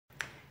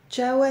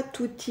Ciao a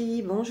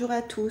tutti, bonjour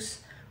à tous.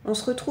 On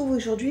se retrouve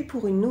aujourd'hui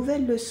pour une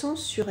nouvelle leçon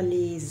sur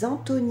les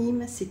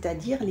antonymes,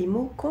 c'est-à-dire les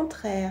mots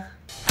contraires.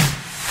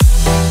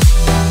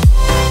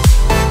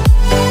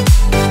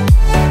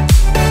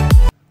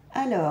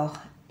 Alors,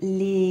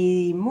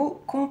 les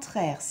mots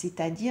contraires,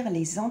 c'est-à-dire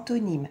les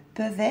antonymes,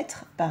 peuvent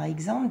être par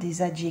exemple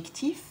des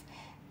adjectifs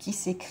qui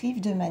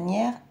s'écrivent de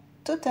manière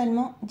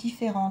totalement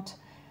différente,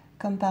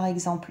 comme par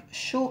exemple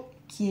chaud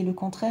qui est le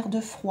contraire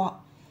de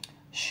froid.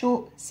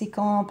 Chaud, c'est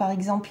quand, par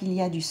exemple, il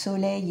y a du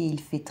soleil et il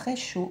fait très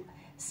chaud.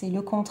 C'est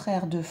le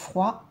contraire de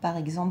froid. Par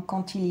exemple,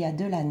 quand il y a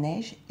de la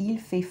neige, il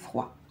fait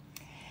froid.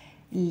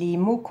 Les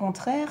mots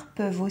contraires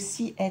peuvent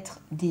aussi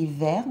être des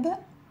verbes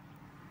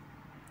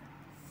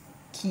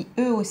qui,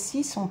 eux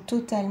aussi, sont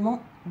totalement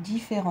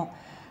différents.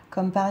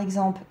 Comme par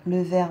exemple,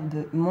 le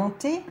verbe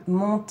monter,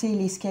 monter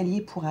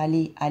l'escalier pour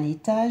aller à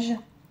l'étage,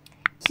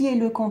 qui est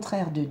le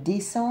contraire de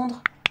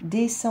descendre,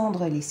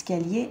 descendre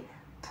l'escalier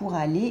pour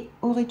aller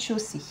au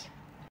rez-de-chaussée.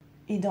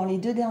 Et dans les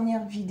deux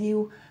dernières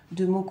vidéos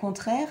de mots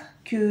contraires,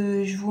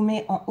 que je vous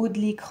mets en haut de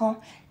l'écran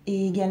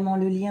et également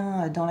le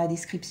lien dans la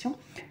description,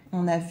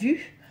 on a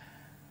vu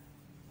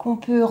qu'on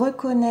peut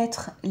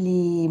reconnaître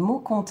les mots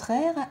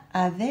contraires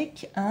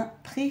avec un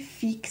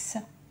préfixe.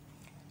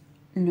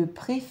 Le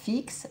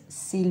préfixe,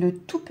 c'est le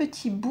tout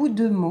petit bout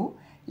de mot,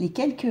 les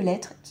quelques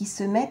lettres qui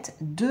se mettent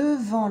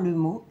devant le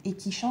mot et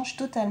qui changent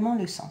totalement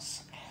le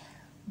sens.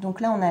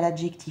 Donc là, on a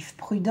l'adjectif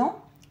prudent.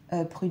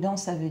 Prudent,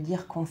 ça veut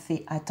dire qu'on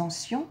fait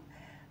attention.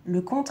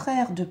 Le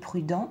contraire de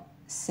prudent,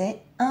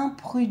 c'est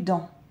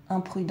imprudent.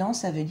 Imprudent,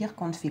 ça veut dire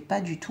qu'on ne fait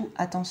pas du tout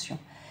attention.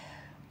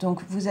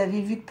 Donc, vous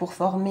avez vu que pour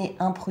former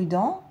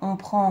imprudent, on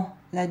prend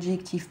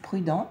l'adjectif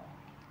prudent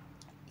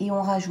et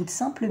on rajoute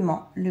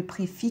simplement le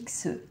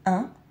préfixe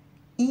un,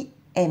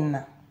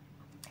 im.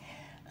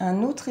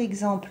 Un autre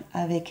exemple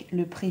avec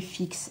le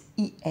préfixe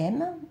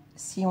im,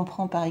 si on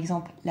prend par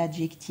exemple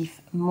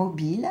l'adjectif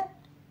mobile.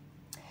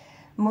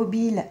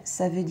 Mobile,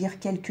 ça veut dire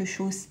quelque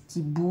chose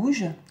qui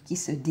bouge, qui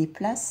se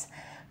déplace.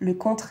 Le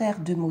contraire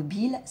de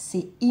mobile,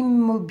 c'est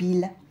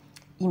immobile.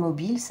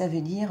 Immobile, ça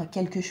veut dire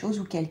quelque chose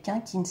ou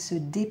quelqu'un qui ne se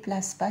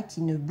déplace pas,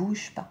 qui ne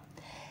bouge pas.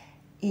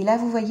 Et là,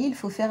 vous voyez, il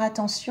faut faire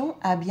attention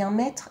à bien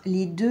mettre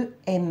les deux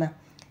M,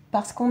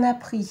 parce qu'on a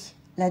pris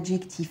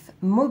l'adjectif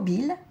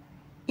mobile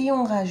et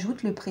on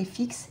rajoute le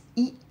préfixe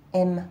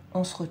im.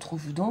 On se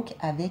retrouve donc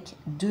avec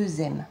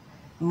deux M.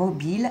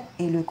 Mobile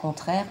et le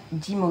contraire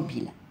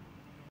d'immobile.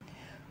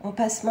 On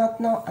passe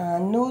maintenant à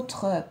un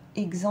autre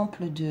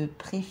exemple de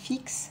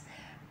préfixe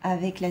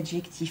avec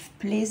l'adjectif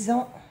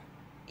plaisant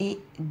et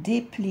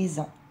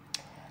déplaisant.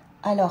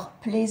 Alors,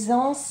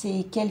 plaisant,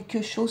 c'est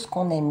quelque chose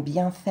qu'on aime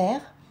bien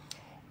faire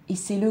et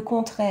c'est le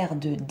contraire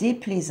de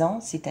déplaisant,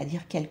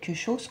 c'est-à-dire quelque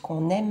chose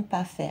qu'on n'aime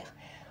pas faire.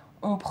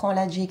 On prend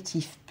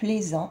l'adjectif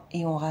plaisant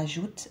et on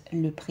rajoute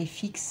le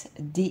préfixe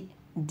D,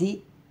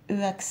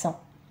 D-E accent.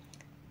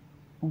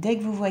 Dès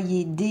que vous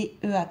voyez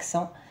D-E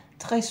accent,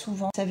 très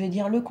souvent, ça veut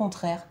dire le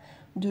contraire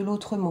de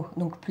l'autre mot.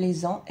 Donc,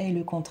 plaisant est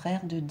le contraire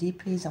de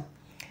déplaisant.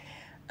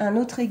 Un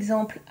autre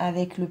exemple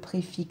avec le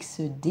préfixe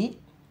D,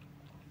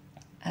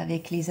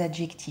 avec les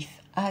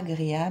adjectifs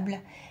agréable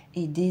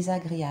et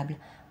désagréable.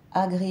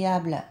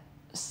 Agréable,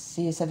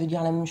 ça veut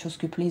dire la même chose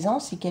que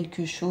plaisant, c'est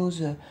quelque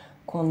chose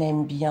qu'on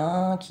aime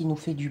bien, qui nous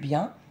fait du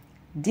bien.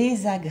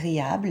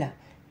 Désagréable,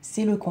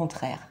 c'est le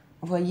contraire.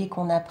 Vous voyez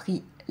qu'on a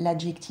pris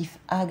l'adjectif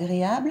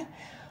agréable,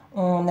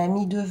 on a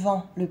mis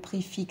devant le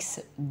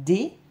préfixe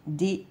D,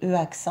 D-E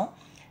accent,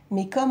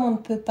 mais comme on ne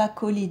peut pas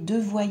coller deux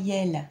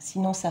voyelles,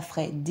 sinon ça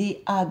ferait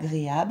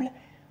désagréable,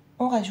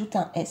 on rajoute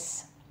un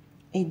S.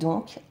 Et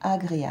donc,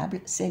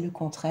 agréable, c'est le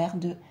contraire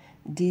de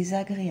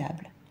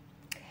désagréable.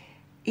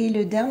 Et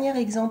le dernier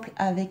exemple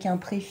avec un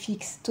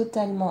préfixe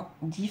totalement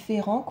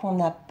différent qu'on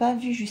n'a pas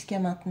vu jusqu'à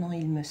maintenant,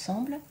 il me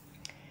semble,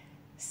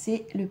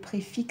 c'est le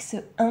préfixe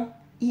in,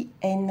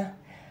 in,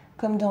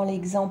 comme dans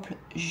l'exemple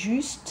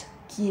juste,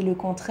 qui est le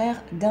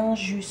contraire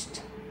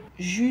d'injuste.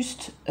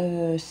 Juste,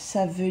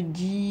 ça veut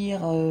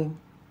dire,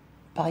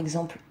 par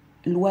exemple,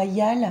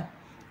 loyal,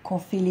 qu'on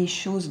fait les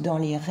choses dans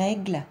les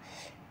règles.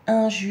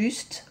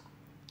 Injuste,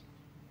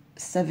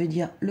 ça veut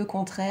dire le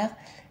contraire,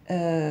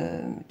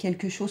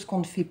 quelque chose qu'on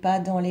ne fait pas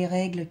dans les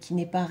règles, qui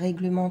n'est pas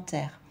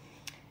réglementaire.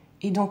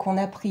 Et donc, on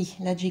a pris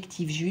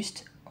l'adjectif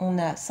juste, on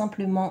a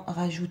simplement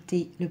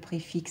rajouté le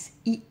préfixe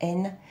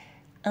in,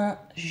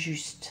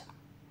 injuste.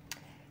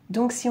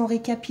 Donc, si on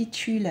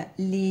récapitule,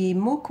 les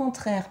mots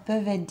contraires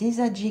peuvent être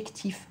des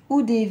adjectifs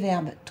ou des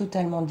verbes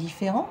totalement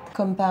différents,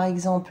 comme par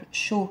exemple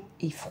chaud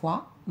et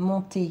froid,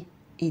 monter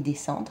et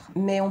descendre.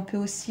 Mais on peut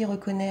aussi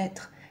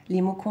reconnaître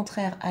les mots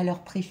contraires à leur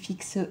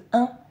préfixe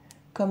un,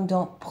 comme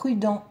dans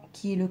prudent,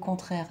 qui est le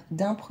contraire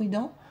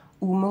d'imprudent,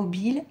 ou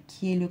mobile,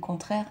 qui est le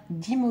contraire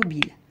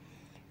d'immobile.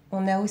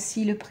 On a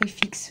aussi le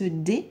préfixe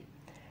D,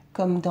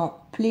 comme dans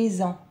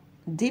plaisant,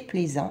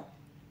 déplaisant,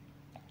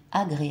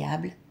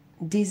 agréable,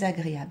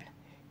 désagréable.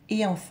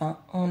 Et enfin,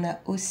 on a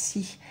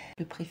aussi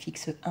le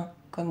préfixe un,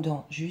 comme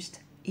dans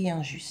juste et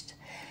injuste.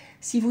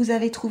 Si vous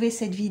avez trouvé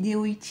cette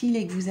vidéo utile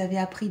et que vous avez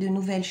appris de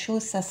nouvelles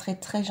choses, ça serait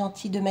très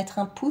gentil de mettre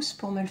un pouce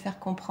pour me le faire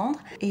comprendre.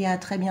 Et à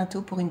très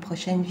bientôt pour une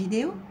prochaine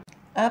vidéo.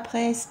 A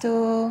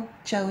presto!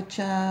 Ciao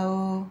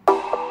ciao!